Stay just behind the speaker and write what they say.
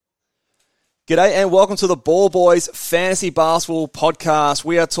G'day and welcome to the Ball Boys Fantasy Basketball Podcast.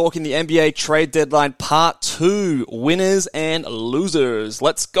 We are talking the NBA trade deadline part 2, winners and losers.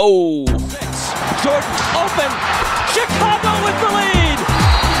 Let's go. Jordan open. Chicago with the lead.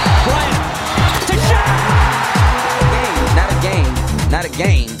 Bryant to Shaq. Not a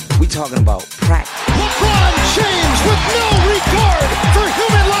game. We talking about practice. LeBron James with no regard for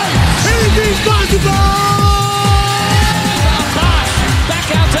human life. Anything's possible.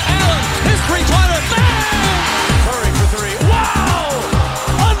 Back out to Allen. His three-pointer. Bang! Curry for three. Wow!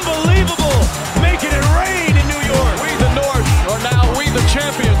 Unbelievable. Making it rain in New York. We the North are now we the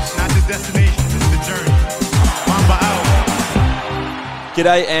champions. Not the destination, it's the journey. Mamba out.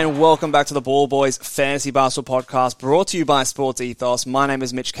 G'day and welcome back to the Ball Boys Fantasy Basketball Podcast, brought to you by Sports Ethos. My name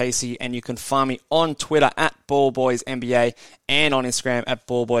is Mitch Casey and you can find me on Twitter at BallBoysNBA and on Instagram at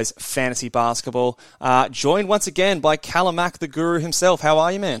BallBoys Fantasy Basketball. Joined once again by Callum Mack, the guru himself. How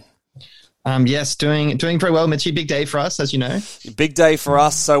are you, man? Yes, doing very well, Mitchie. Big day for us, as you know. Big day for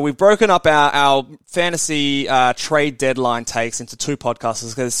us. So we've broken up our fantasy trade deadline takes into 2 podcasts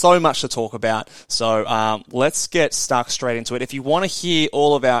because there's so much to talk about. So let's get stuck straight into it. If you want to hear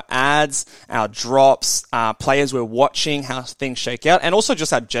all of our ads, our drops, players we're watching, how things shake out, and also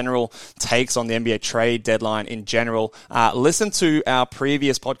just our general takes on the NBA trade deadline in general, listen to our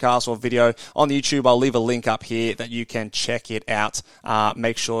previous podcast or video on YouTube. I'll leave a link up here that you can check it out.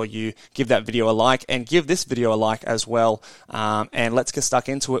 Make sure you give that video a like and give this video a like as well. And let's get stuck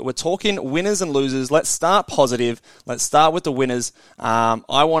into it. We're talking winners and losers. Let's start positive. Let's start with the winners.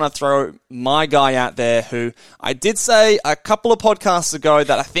 I want to throw my guy out there who I did say a couple of podcasts ago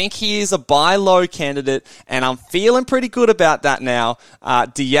that I think he is a buy low candidate, and I'm feeling pretty good about that now.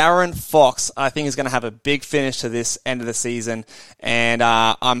 De'Aaron Fox, I think, is going to have a big finish to this end of the season, and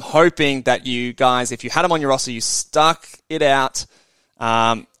I'm hoping that you guys, if you had him on your roster, you stuck it out.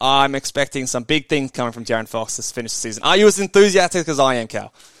 I'm expecting some big things coming from De'Aaron Fox this finish the season. Are you as enthusiastic as I am,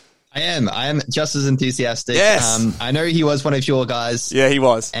 Cal? I am just as enthusiastic. Yes. I know he was one of your guys. Yeah, he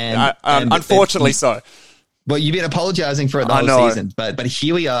was. And unfortunately so. Well, you've been apologizing for it the whole season. But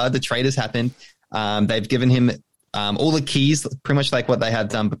here we are. The trade has happened. They've given him all the keys, pretty much like what they had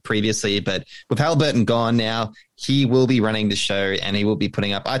done previously. But with Haliburton gone now, he will be running the show and he will be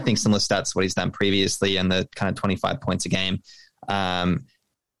putting up, I think, similar stats to what he's done previously and the kind of 25 points a game.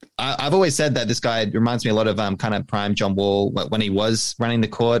 I've always said that this guy reminds me a lot of kind of prime John Wall when he was running the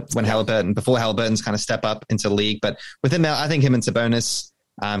court before Halliburton's kind of step up into the league. But with him now, I think him and Sabonis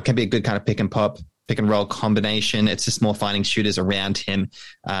can be a good kind of pick and roll combination. It's just more finding shooters around him.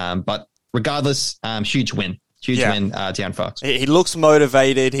 But regardless, huge win. De'Aaron Fox. He looks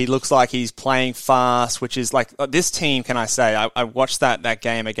motivated. He looks like he's playing fast, which is like this team, can I say, I watched that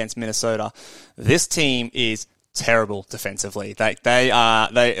game against Minnesota. This team is terrible defensively.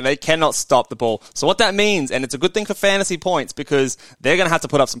 They cannot stop the ball. So what that means, and it's a good thing for fantasy points because they're going to have to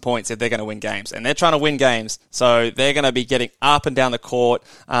put up some points if they're going to win games, and they're trying to win games. So they're going to be getting up and down the court.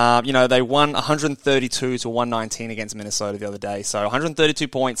 They won 132 to 119 against Minnesota the other day. So 132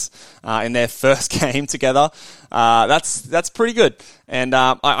 points in their first game together. That's pretty good. And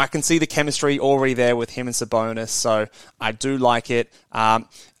I can see the chemistry already there with him and Sabonis. So I do like it.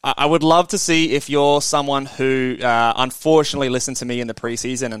 I would love to see if you're someone who unfortunately listened to me in the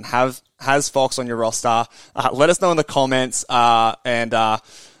preseason and has Fox on your roster. Let us know in the comments, and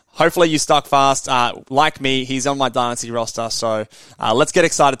hopefully you stuck fast. Like me, he's on my Dynasty roster, so let's get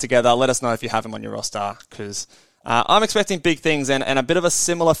excited together. Let us know if you have him on your roster, because I'm expecting big things, and a bit of a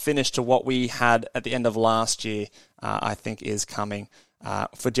similar finish to what we had at the end of last year, I think is coming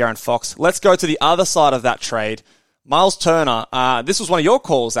for De'Aaron Fox. Let's go to the other side of that trade. Miles Turner, this was one of your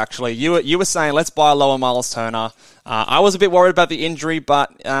calls, actually. You were saying, let's buy lower Miles Turner. I was a bit worried about the injury,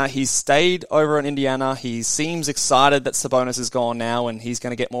 but he's stayed over in Indiana. He seems excited that Sabonis is gone now, and he's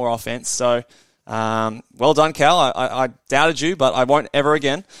going to get more offense. So, well done, Cal. I doubted you, but I won't ever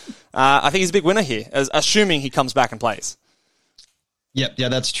again. I think he's a big winner here, assuming he comes back and plays. Yep, yeah,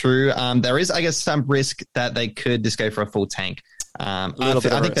 that's true. There is, I guess, some risk that they could just go for a full tank. I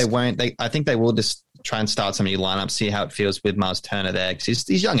think they won't. I think they will just try and start some new lineups, see how it feels with Miles Turner there, because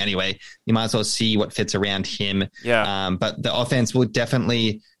he's young anyway. You might as well see what fits around him. Yeah. But the offense will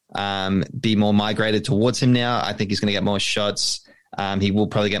definitely be more migrated towards him now. I think he's going to get more shots. He will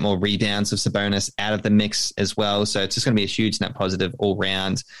probably get more rebounds of Sabonis out of the mix as well. So it's just going to be a huge net positive all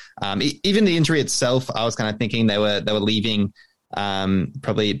round. Even the injury itself, I was kind of thinking they were leaving,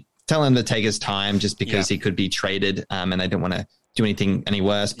 probably telling him to take his time just because he could be traded, and they didn't want to do anything any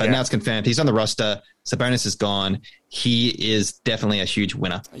worse. But now it's confirmed. He's on the roster. Sabonis is gone. he is definitely a huge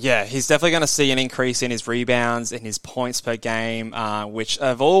winner. Yeah, he's definitely going to see an increase in his rebounds, in his points per game, which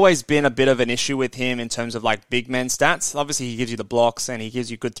have always been a bit of an issue with him in terms of like big men stats. Obviously, he gives you the blocks and he gives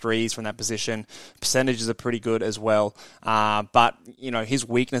you good threes from that position. Percentages are pretty good as well. But, his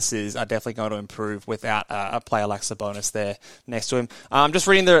weaknesses are definitely going to improve without a player like Sabonis there next to him. I'm just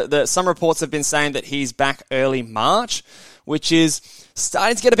reading some reports have been saying that he's back early March, which is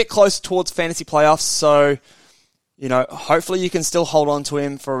starting to get a bit close towards fantasy playoffs. So, hopefully you can still hold on to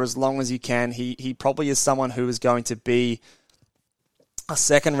him for as long as you can. He probably is someone who is going to be a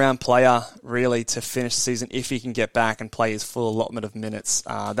second-round player, really, to finish the season if he can get back and play his full allotment of minutes.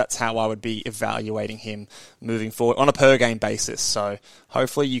 That's how I would be evaluating him moving forward on a per-game basis. So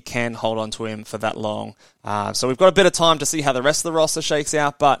hopefully you can hold on to him for that long. So we've got a bit of time to see how the rest of the roster shakes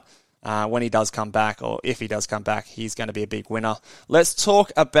out, but when he does come back, or if he does come back, he's going to be a big winner. Let's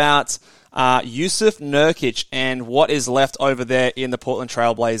talk about Jusuf Nurkic and what is left over there in the Portland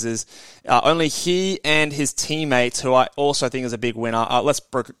Trail Blazers. Only he and his teammates, who I also think is a big winner, let's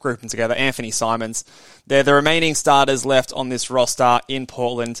group them together, Anthony Simons. They're the remaining starters left on this roster in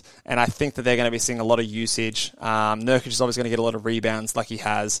Portland, and I think that they're going to be seeing a lot of usage. Nurkic is obviously going to get a lot of rebounds like he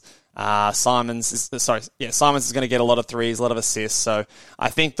has. Simons is going to get a lot of threes, a lot of assists. So I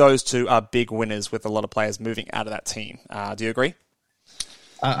think those two are big winners with a lot of players moving out of that team. Do you agree?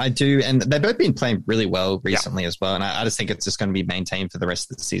 I do, and they've both been playing really well recently as well, and I just think it's just going to be maintained for the rest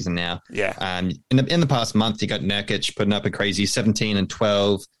of the season now. Yeah. In the past month, you got Nurkic putting up a crazy 17 and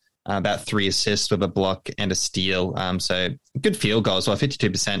 12, about 3 assists with a block and a steal. So good field goals, well,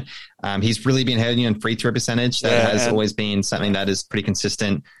 52%. He's really been hurting on free throw percentage. That has always been something that is pretty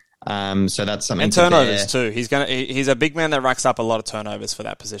consistent. So that's something. And turnovers too. He's a big man that racks up a lot of turnovers for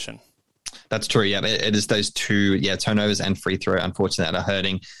that position. That's true. Yeah, it is those two. Yeah, turnovers and free throw, unfortunately, that are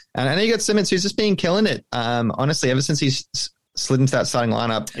hurting. And I know you got Simmons, who's just been killing it. Honestly, ever since he's slid into that starting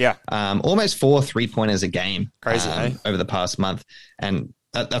lineup, almost 4 3-pointers a game. Crazy, over the past month, and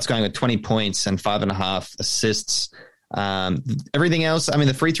that's going with 20 points and 5.5 assists. Everything else, I mean,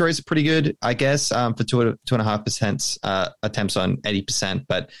 the free throws are pretty good, I guess, for 2.5% attempts on 80%.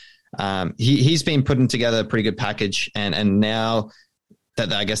 But he's been putting together a pretty good package, and now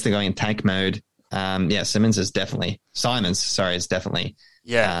that I guess they're going in tank mode. Simons is definitely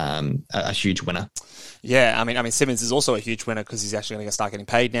a huge winner. Yeah, I mean, Simmons is also a huge winner because he's actually going to start getting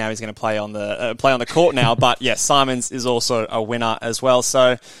paid now. He's going to play on the court now. But yeah, Simons is also a winner as well.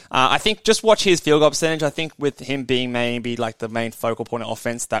 So I think just watch his field goal percentage. I think with him being maybe like the main focal point of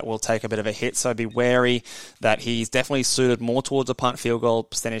offense, that will take a bit of a hit. So be wary that he's definitely suited more towards a punt field goal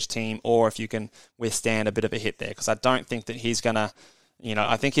percentage team, or if you can withstand a bit of a hit there, because I don't think that he's going to.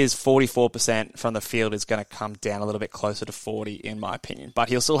 I think his 44% from the field is going to come down a little bit closer to 40, in my opinion. But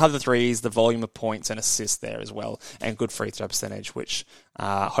he'll still have the threes, the volume of points and assists there as well, and good free throw percentage, which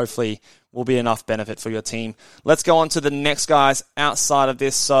hopefully will be enough benefit for your team. Let's go on to the next guys outside of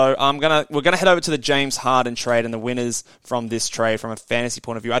this. So we're gonna head over to the James Harden trade and the winners from this trade from a fantasy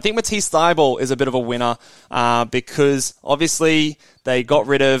point of view. I think Matisse Thybulle is a bit of a winner because obviously they got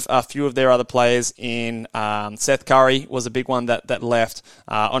rid of a few of their other players in Seth Curry was a big one that left,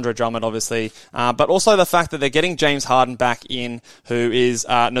 Andre Drummond obviously, but also the fact that they're getting James Harden back in, who is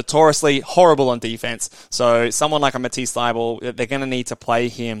notoriously horrible on defense. So someone like a Matisse Thybulle, they're going to need to play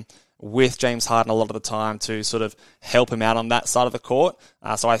him with James Harden a lot of the time to sort of help him out on that side of the court.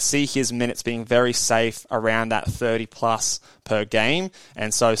 So I see his minutes being very safe around that 30 plus per game.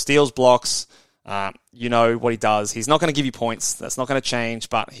 And so steals, blocks, you know what he does. He's not going to give you points. That's not going to change,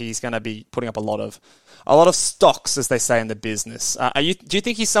 but he's going to be putting up a lot of stocks, as they say in the business. Do you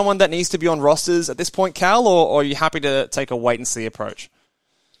think he's someone that needs to be on rosters at this point, Cal, or are you happy to take a wait and see approach?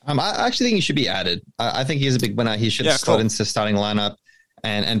 I actually think he should be added. I think he's a big winner. He should slot into the starting lineup.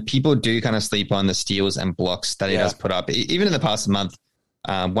 And people do kind of sleep on the steals and blocks that he does put up. Even in the past month,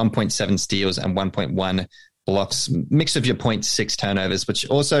 1.7 steals and 1.1 blocks, mix of your 0.6 turnovers, which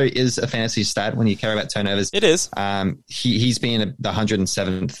also is a fantasy stat when you care about turnovers. It is. He's been the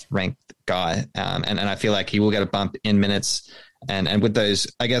 107th ranked guy, and I feel like he will get a bump in minutes. And with those,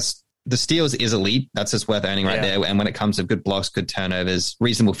 I guess the steals is elite. That's just worth owning right there. And when it comes to good blocks, good turnovers,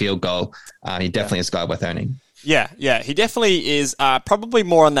 reasonable field goal, he definitely is a guy worth owning. Yeah, he definitely is probably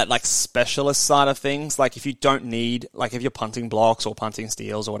more on that like specialist side of things. Like if you don't need, like if you're punting blocks or punting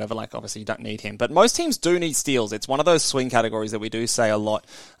steals or whatever, like obviously you don't need him. But most teams do need steals. It's one of those swing categories that we do say a lot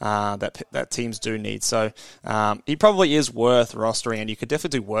that teams do need. So he probably is worth rostering, and you could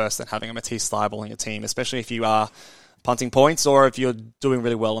definitely do worse than having a Matisse Thybulle on your team, especially if you are punting points, or if you're doing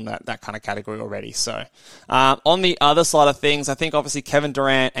really well in that kind of category already. So, on the other side of things, I think obviously Kevin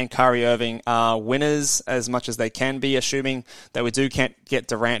Durant and Kyrie Irving are winners as much as they can be, assuming that we can't get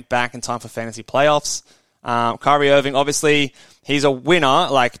Durant back in time for fantasy playoffs. Kyrie Irving, obviously, he's a winner.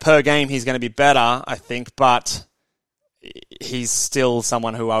 Like, per game, he's going to be better, I think, but he's still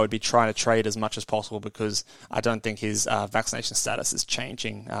someone who I would be trying to trade as much as possible because I don't think his vaccination status is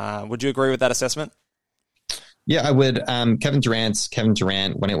changing. Would you agree with that assessment? Yeah, I would. Kevin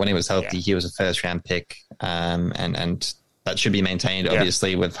Durant, when he was healthy, he was a first round pick, and that should be maintained,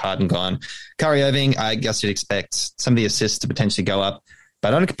 obviously, with Harden gone. Kyrie Irving, I guess you'd expect some of the assists to potentially go up,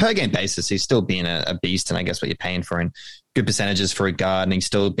 but on a per game basis, he's still being a beast, and I guess what you're paying for, and good percentages for a guard, and he's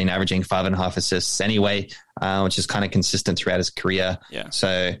still been averaging 5.5 assists anyway, which is kind of consistent throughout his career. Yeah.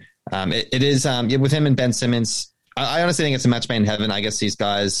 So it is with him and Ben Simmons. I honestly think it's a match made in heaven. I guess these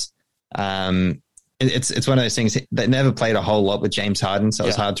guys. It's one of those things that never played a whole lot with James Harden, so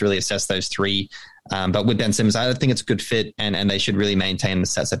it's hard to really assess those three. But with Ben Simmons, I think it's a good fit, and they should really maintain the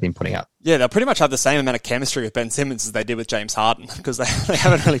sets they've been putting up. Yeah, they'll pretty much have the same amount of chemistry with Ben Simmons as they did with James Harden because they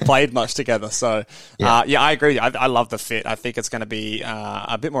haven't really played much together. So, I agree. I love the fit. I think it's going to be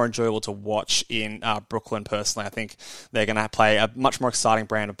a bit more enjoyable to watch in Brooklyn personally. I think they're going to play a much more exciting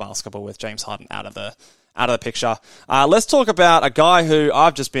brand of basketball with James Harden out of the picture. Let's talk about a guy who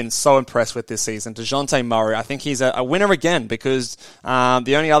I've just been so impressed with this season, DeJounte Murray. I think he's a winner again because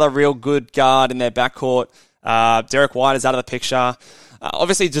the only other real good guard in their backcourt, Derek White, is out of the picture.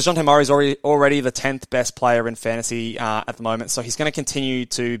 Obviously, DeJounte Murray is already the 10th best player in fantasy at the moment, so he's going to continue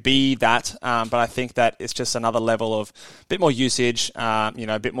to be that. But I think that it's just another level of a bit more usage,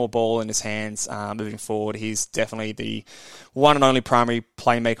 a bit more ball in his hands moving forward. He's definitely the one and only primary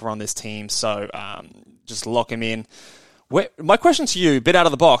playmaker on this team, so just lock him in. My question to you, a bit out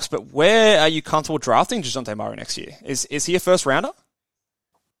of the box, but where are you comfortable drafting DeJounte Murray next year? Is he a first rounder?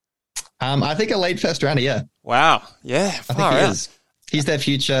 I think a late first rounder, yeah. Wow, yeah, I think he is. He's their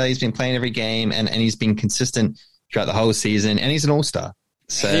future. He's been playing every game, and he's been consistent throughout the whole season, and he's an all-star.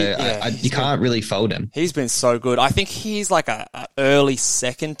 So you can't really fold him. He's been so good. I think he's like a early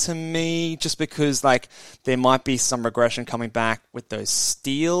second to me, just because like there might be some regression coming back with those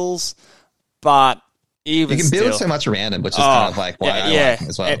steals, but even you can build so much around him, which is kind of like why I like him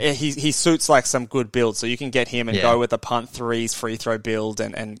as well. He suits like some good builds, so you can get him and go with a punt threes, free throw build,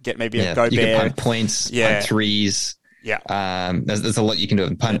 and get maybe a Gobert. You can punt points, punt threes. Yeah. There's a lot you can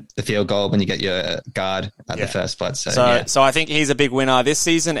do. Punt the field goal when you get your guard at the first spot. So I think he's a big winner this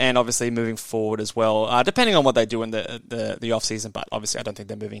season and obviously moving forward as well, depending on what they do in the off season. But obviously, I don't think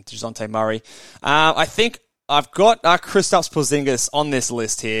they're moving to DeJounte Murray. I think I've got Kristaps Porzingis on this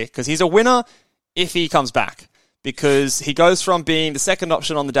list here because he's a winner if he comes back. Because he goes from being the second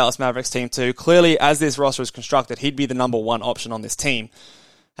option on the Dallas Mavericks team to clearly, as this roster is constructed, he'd be the number one option on this team.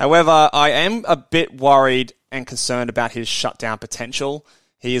 However, I am a bit worried and concerned about his shutdown potential.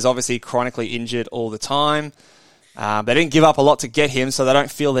 He is obviously chronically injured all the time. They didn't give up a lot to get him, so they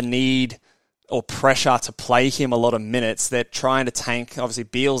don't feel the need or pressure to play him a lot of minutes. They're trying to tank. Obviously,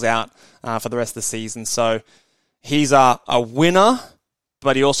 Beal's out for the rest of the season, so he's a winner,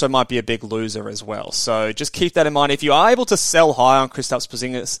 but he also might be a big loser as well. So just keep that in mind. If you are able to sell high on Kristaps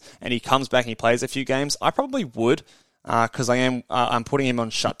Porzingis and he comes back and he plays a few games, I probably would, because I'm putting him on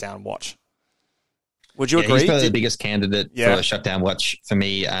shutdown watch. Would you agree? He's probably the biggest candidate for a shutdown watch for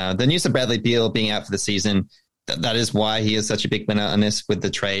me. The news of Bradley Beal being out for the season, that is why he is such a big winner on this with the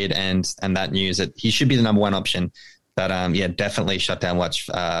trade and that news that he should be the number one option. But definitely shutdown watch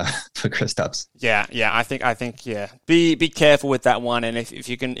for Kristaps. Yeah, I think be careful with that one, and if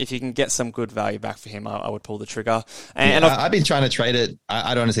you can get some good value back for him, I would pull the trigger. And I've been trying to trade it.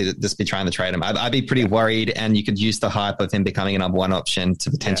 I'd honestly just be trying to trade him. I'd be pretty worried, and you could use the hype of him becoming a number one option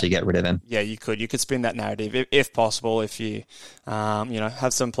to potentially get rid of him. Yeah, you could spin that narrative if possible. If you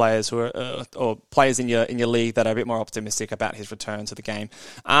have some players who are or players in your league that are a bit more optimistic about his return to the game,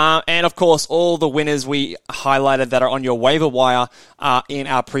 and of course all the winners we highlighted that are on your waiver wire in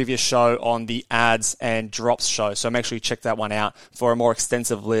our previous show on the ads and drops show. So make sure you check that one out for a more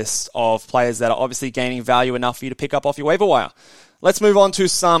extensive list of players that are obviously gaining value enough for you to pick up off your waiver wire. Let's move on to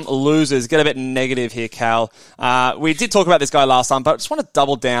some losers. Get a bit negative here, Cal. We did talk about this guy last time, but I just want to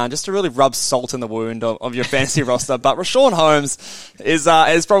double down just to really rub salt in the wound of your fantasy roster. But Rashawn Holmes is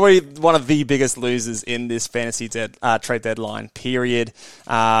probably one of the biggest losers in this fantasy trade deadline period.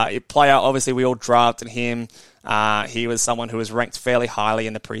 Player, obviously, we all drafted him. He was someone who was ranked fairly highly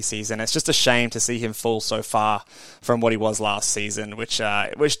in the preseason. It's just a shame to see him fall so far from what he was last season, which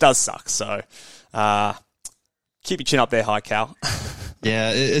does suck. So, keep your chin up there high, Cal.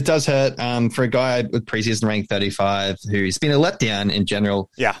 Yeah, it does hurt for a guy with preseason rank 35 who's been a letdown in general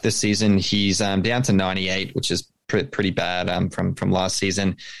this season. He's down to 98, which is pretty bad from last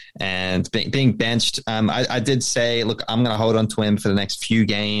season. And being benched, I did say, look, I'm going to hold on to him for the next few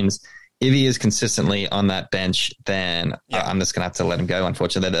games. If he is consistently on that bench, then I'm just going to have to let him go,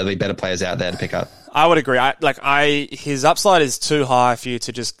 unfortunately. There'll be better players out there to pick up. I would agree. His upside is too high for you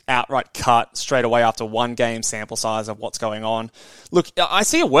to just outright cut straight away after one game sample size of what's going on. Look, I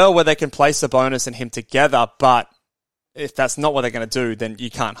see a world where they can place Sabonis and him together, but if that's not what they're going to do, then you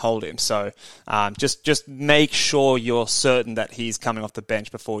can't hold him. So just make sure you're certain that he's coming off the bench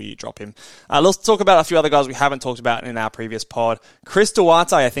before you drop him. Let's talk about a few other guys we haven't talked about in our previous pod. Chris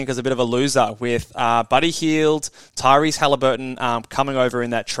Duarte, I think, is a bit of a loser with Buddy Hield, Tyrese Halliburton coming over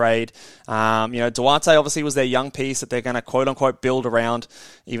in that trade. Duarte obviously was their young piece that they're going to quote-unquote build around,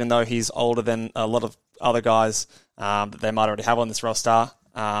 even though he's older than a lot of other guys that they might already have on this roster.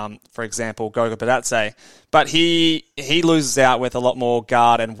 For example, Goga Badatse. But he loses out with a lot more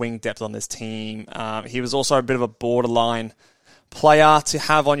guard and wing depth on this team. He was also a bit of a borderline player to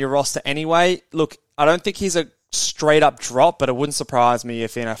have on your roster anyway. Look, I don't think he's a straight-up drop, but it wouldn't surprise me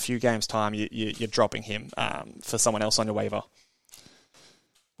if in a few games' time you're dropping him for someone else on your waiver.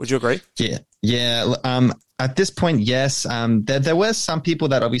 Would you agree? Yeah. At this point, yes. There were some people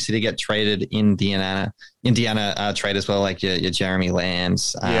that obviously to get traded in Indiana trade as well, like your Jeremy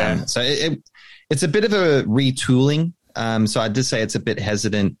Lambs. So it's a bit of a retooling. So I did say it's a bit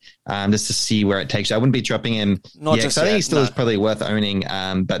hesitant just to see where it takes you. I wouldn't be dropping him because I think he still is probably worth owning.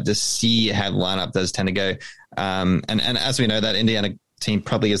 But to see how the lineup does tend to go. And as we know, that Indiana team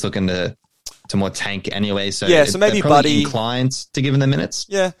probably is looking to more tank anyway. So maybe Buddy inclined to give him the minutes.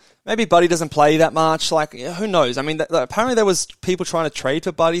 Yeah. Maybe Buddy doesn't play that much. Like, who knows? I mean, apparently there was people trying to trade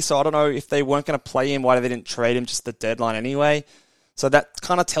for Buddy, so I don't know if they weren't going to play him, why they didn't trade him just the deadline anyway. So that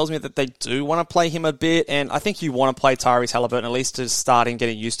kind of tells me that they do want to play him a bit, and I think you want to play Tyrese Halliburton at least to start him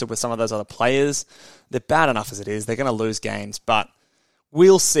getting used to with some of those other players. They're bad enough as it is. They're going to lose games, but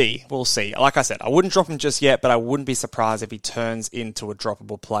we'll see. We'll see. Like I said, I wouldn't drop him just yet, but I wouldn't be surprised if he turns into a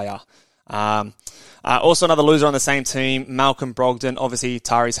droppable player. Also another loser on the same team, Malcolm Brogdon, obviously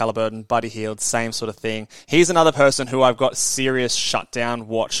Tyrese Halliburton, Buddy Hield, same sort of thing. He's another person who I've got serious shutdown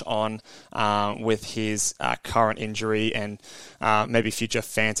watch on with his current injury and maybe future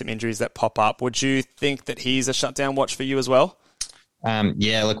phantom injuries that pop up. Would you think that he's a shutdown watch for you as well?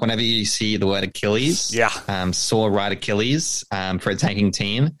 Look, whenever you see the word Achilles, sore right Achilles for a tanking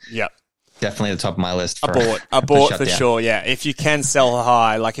team. Yep. Definitely the top of my list. Abort for sure. Yeah, if you can sell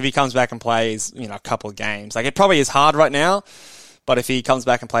high, like if he comes back and plays, a couple of games, like it probably is hard right now. But if he comes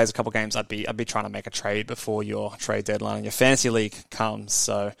back and plays a couple of games, I'd be trying to make a trade before your trade deadline and your fantasy league comes.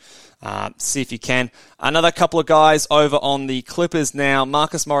 So see if you can. Another couple of guys over on the Clippers now,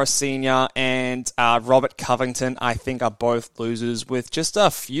 Marcus Morris Sr. and Robert Covington, I think are both losers with just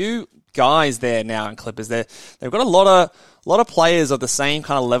a few guys there now in Clippers. They've got a lot of players of the same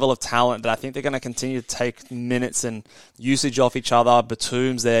kind of level of talent that I think they're going to continue to take minutes and usage off each other.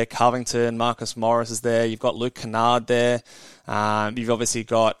 Batum's there, Covington, Marcus Morris is there. You've got Luke Kennard there. You've obviously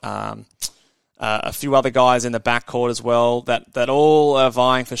got a few other guys in the backcourt as well that all are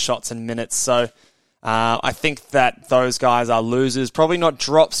vying for shots and minutes. So I think that those guys are losers. Probably not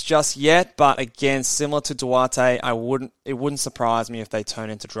drops just yet, but again, similar to Duarte, it wouldn't surprise me if they turn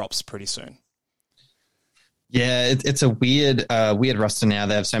into drops pretty soon. Yeah, it's a weird roster now.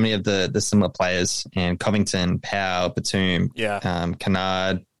 They have so many of the similar players, and Covington, Powell, Batum,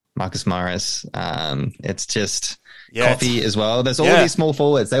 Kennard, Marcus Morris. It's just Coffee as well. There's all of these small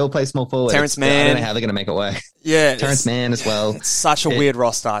forwards. They all play small forwards. Terrence Mann. I don't know how they're going to make it work. Yeah. Terrence Mann as well. It's such a weird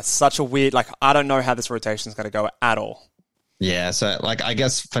roster. It's such a weird, I don't know how this rotation is going to go at all. Yeah, so I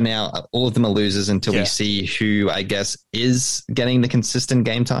guess for now, all of them are losers until we see who I guess is getting the consistent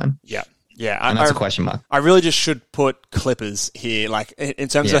game time. Yeah. Yeah, and that's a question mark. I really just should put Clippers here. Like in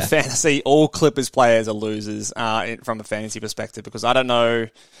terms of fantasy, all Clippers players are losers from a fantasy perspective because I don't know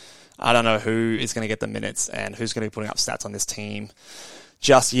who is going to get the minutes and who's going to be putting up stats on this team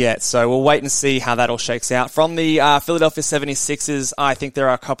just yet. So we'll wait and see how that all shakes out. From the Philadelphia 76ers, I think there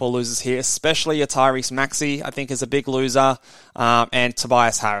are a couple of losers here, especially a Tyrese Maxey, I think is a big loser, and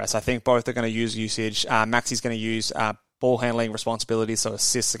Tobias Harris. I think both are going to use usage. Maxey's going to use ball handling responsibilities, so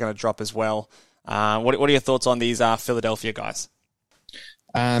assists are going to drop as well. What are your thoughts on these Philadelphia guys?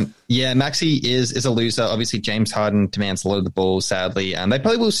 Maxey is a loser. Obviously, James Harden demands a lot of the ball, sadly. They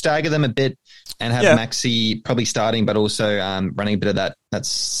probably will stagger them a bit and have Maxey probably starting, but also running a bit of that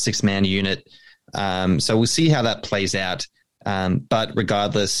six-man unit. So we'll see how that plays out. But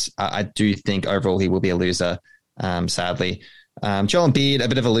regardless, I do think overall he will be a loser, sadly. Joel Embiid, a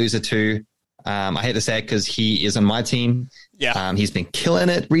bit of a loser too. I hate to say it because he is on my team. Yeah. He's been killing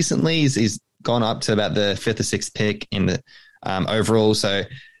it recently. He's gone up to about the 5th or 6th pick in the overall. So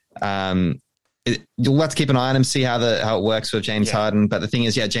you'll have to keep an eye on him, see how it works with James Harden. But the thing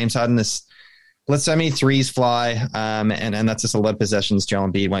is, James Harden lets so many threes fly, and that's just a lot of possessions. Joel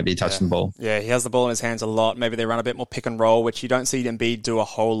Embiid won't be touching the ball. Yeah, he has the ball in his hands a lot. Maybe they run a bit more pick and roll, which you don't see Embiid do a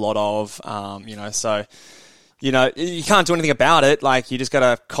whole lot of. So you can't do anything about it. Like, you just got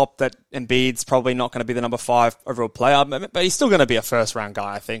to cop that Embiid's probably not going to be the number 5 overall player, but he's still going to be a first-round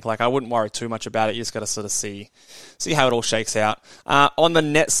guy, I think. Like, I wouldn't worry too much about it. You just got to sort of see how it all shakes out. On the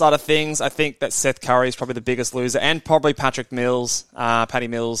net side of things, I think that Seth Curry is probably the biggest loser, and probably Patty Mills,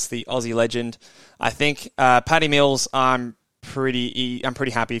 the Aussie legend. I think Patty Mills, I'm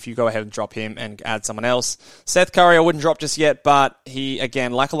pretty happy if you go ahead and drop him and add someone else. Seth Curry, I wouldn't drop just yet, but he,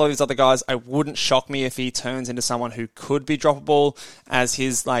 again, like a lot of these other guys, I wouldn't shock me if he turns into someone who could be droppable, as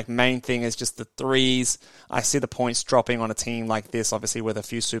his main thing is just the threes. I see the points dropping on a team like this, obviously with a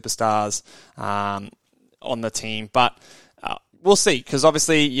few superstars on the team, but we'll see, because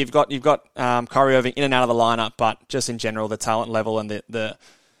obviously you've got Curry Irving in and out of the lineup, but just in general, the talent level and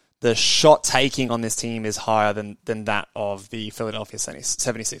the shot taking on this team is higher than that of the Philadelphia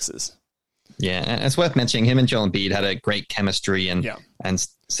 76ers. Yeah, and it's worth mentioning him and Joel Embiid had a great chemistry, and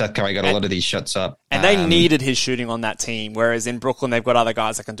Seth Curry got a lot of these shots up. And they needed his shooting on that team, whereas in Brooklyn, they've got other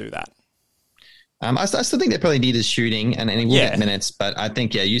guys that can do that. I still think they probably need his shooting, and he will get minutes, but I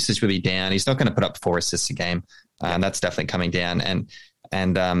think, usage will be down. He's not going to put up 4 assists a game. That's definitely coming down,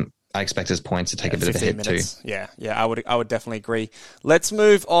 and I expect his points to take a bit of a hit minutes. Too. Yeah, I would definitely agree. Let's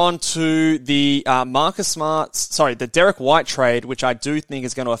move on to the the Derek White trade, which I do think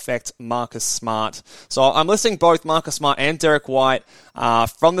is going to affect Marcus Smart. So I'm listing both Marcus Smart and Derek White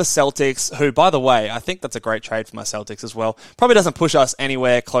from the Celtics, who, by the way, I think that's a great trade for my Celtics as well. Probably doesn't push us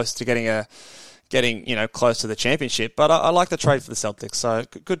anywhere close to getting close to the championship, but I like the trade for the Celtics, so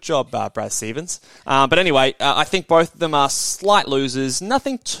good job, Brad Stevens. But anyway, I think both of them are slight losers,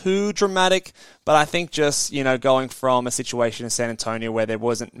 nothing too dramatic, but I think just, going from a situation in San Antonio where there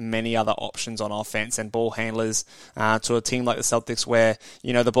wasn't many other options on offense and ball handlers to a team like the Celtics where,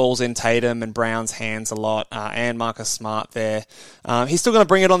 the ball's in Tatum and Brown's hands a lot, and Marcus Smart there. He's still going to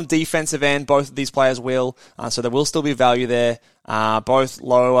bring it on the defensive end, both of these players will, so there will still be value there. Both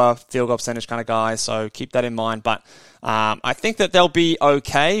lower field goal percentage kind of guys, so keep that in mind. But I think that they'll be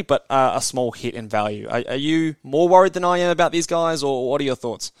okay, but a small hit in value. Are you more worried than I am about these guys, or what are your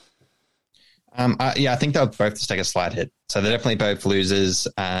thoughts? I think they'll both just take a slight hit. So they're definitely both losers.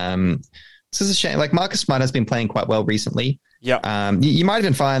 This is a shame. Like, Marcus Smart has been playing quite well recently. Yeah. You might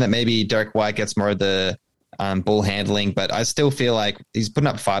even find that maybe Derek White gets more of the ball handling, but I still feel like he's putting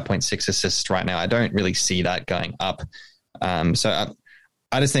up 5.6 assists right now. I don't really see that going up. So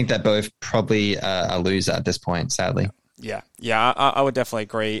I just think that both probably a loser at this point, sadly. Yeah, I would definitely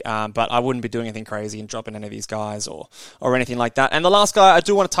agree, but I wouldn't be doing anything crazy and dropping any of these guys or anything like that. And the last guy I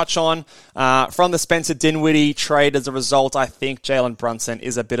do want to touch on, from the Spencer Dinwiddie trade as a result, I think Jalen Brunson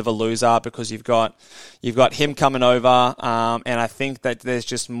is a bit of a loser because you've got him coming over, and I think that there's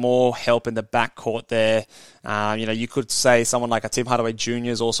just more help in the backcourt there. You could say someone like a Tim Hardaway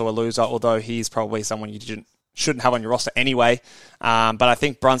Jr. is also a loser, although he's probably someone you shouldn't have on your roster anyway. But I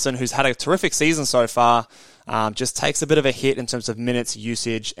think Brunson, who's had a terrific season so far, just takes a bit of a hit in terms of minutes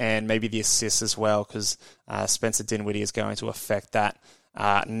usage and maybe the assists as well, because Spencer Dinwiddie is going to affect that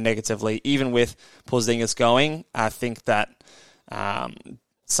negatively. Even with Porzingis going, I think that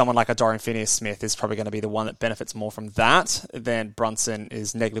someone like a Dorian Finney-Smith is probably going to be the one that benefits more from that than Brunson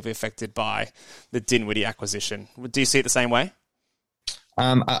is negatively affected by the Dinwiddie acquisition. Do you see it the same way?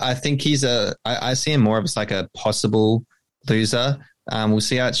 I think I see him more of as like a possible loser. We'll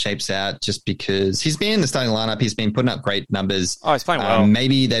see how it shapes out, just because he's been in the starting lineup. He's been putting up great numbers. Oh, he's playing well.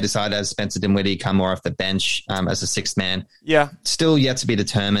 Maybe they decide to have Spencer Dinwiddie come more off the bench as a sixth man. Yeah. Still yet to be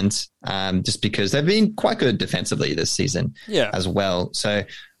determined, just because they've been quite good defensively this season as well. So,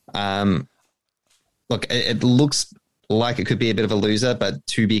 look, it looks like it could be a bit of a loser, but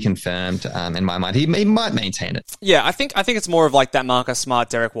to be confirmed in my mind. He might maintain it. Yeah, I think it's more of like that Marcus Smart,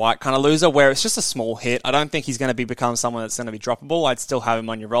 Derek White kind of loser, where it's just a small hit. I don't think he's going to become someone that's going to be droppable. I'd still have him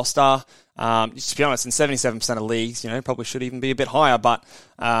on your roster. To be honest, in 77% of leagues, probably should even be a bit higher. But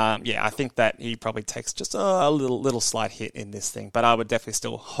I think that he probably takes just a little slight hit in this thing. But I would definitely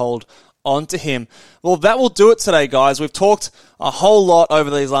still hold onto him. Well, that will do it today, guys. We've talked a whole lot over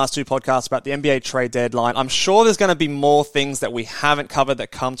these last 2 podcasts about the NBA trade deadline. I'm sure there's going to be more things that we haven't covered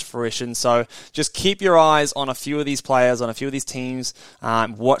that come to fruition. So just keep your eyes on a few of these players, on a few of these teams.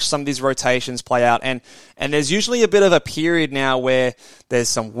 Watch some of these rotations play out. And there's usually a bit of a period now where there's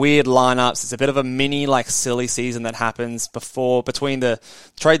some weird lineups. It's a bit of a mini, silly season that happens between the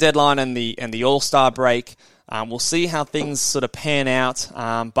trade deadline and the All-Star break. We'll see how things sort of pan out.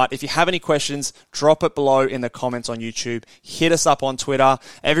 But if you have any questions, drop it below in the comments on YouTube. Hit us up on Twitter.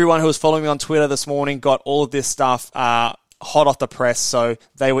 Everyone who was following me on Twitter this morning got all of this stuff hot off the press, so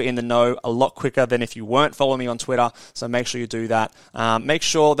they were in the know a lot quicker than if you weren't following me on Twitter, so make sure you do that. Make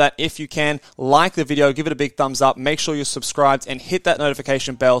sure that if you can, like the video, give it a big thumbs up, make sure you're subscribed, and hit that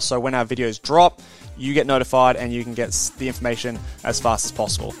notification bell so when our videos drop, you get notified and you can get the information as fast as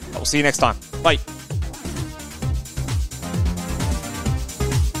possible. I will see you next time. Bye.